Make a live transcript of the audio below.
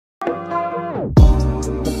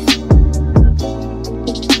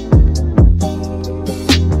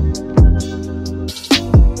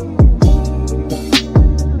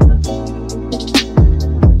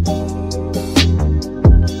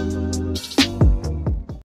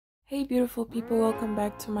Hey beautiful people, welcome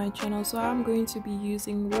back to my channel. So I'm going to be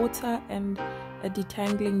using water and a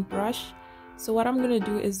detangling brush. So what I'm going to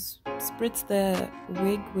do is spritz the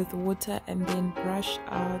wig with water and then brush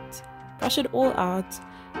it all out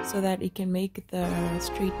so that it can make the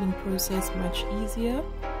straightening process much easier.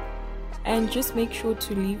 And just make sure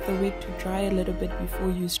to leave the wig to dry a little bit before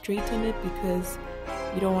you straighten it, because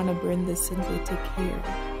you don't want to burn the synthetic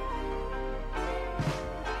hair.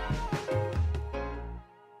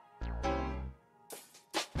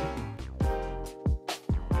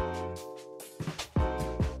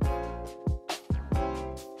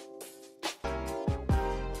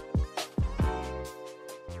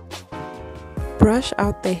 Brush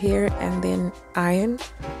out the hair and then iron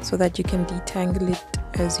so that you can detangle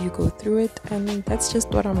it as you go through it, and that's just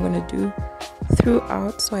what I'm going to do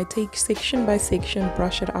throughout. So I take section by section,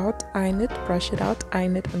 brush it out, iron it, brush it out,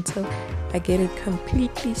 iron it until I get it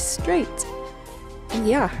completely straight. And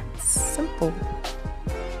yeah, it's simple.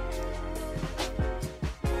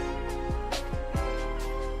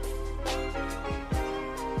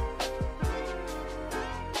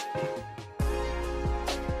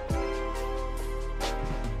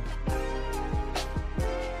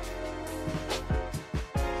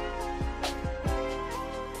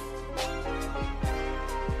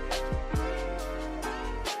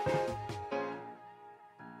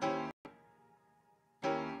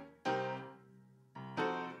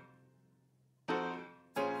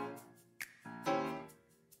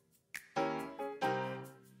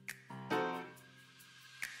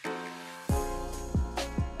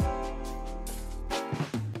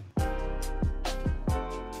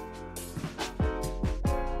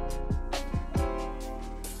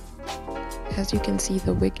 As you can see,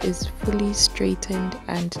 the wig is fully straightened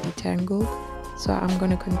and detangled, so I'm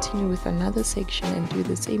going to continue with another section and do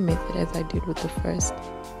the same method as I did with the first.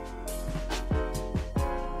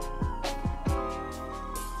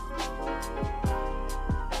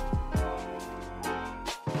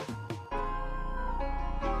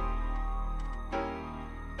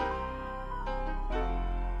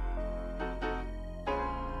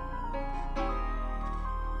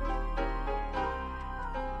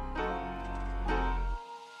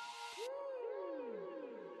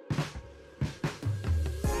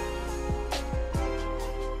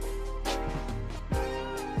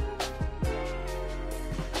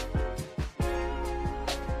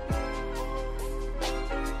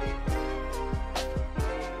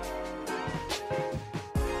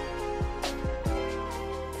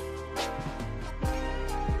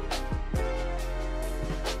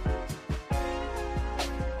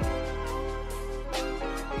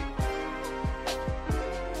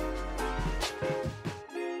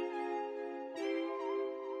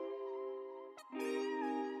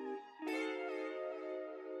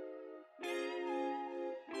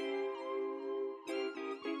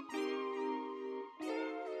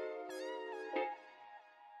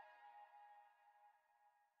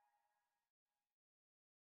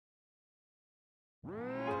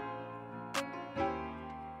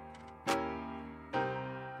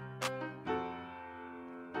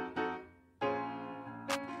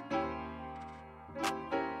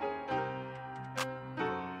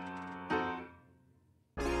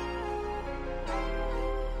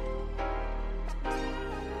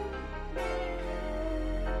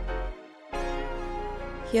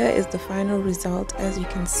 Here is the final result. As you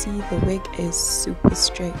can see, the wig is super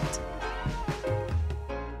straight.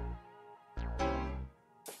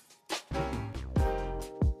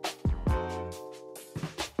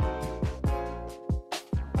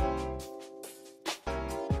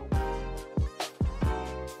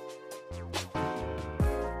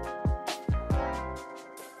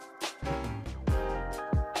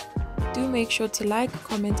 Do make sure to like,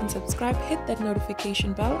 comment and subscribe, hit that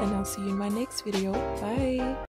notification bell, and I'll see you in my next video. Bye.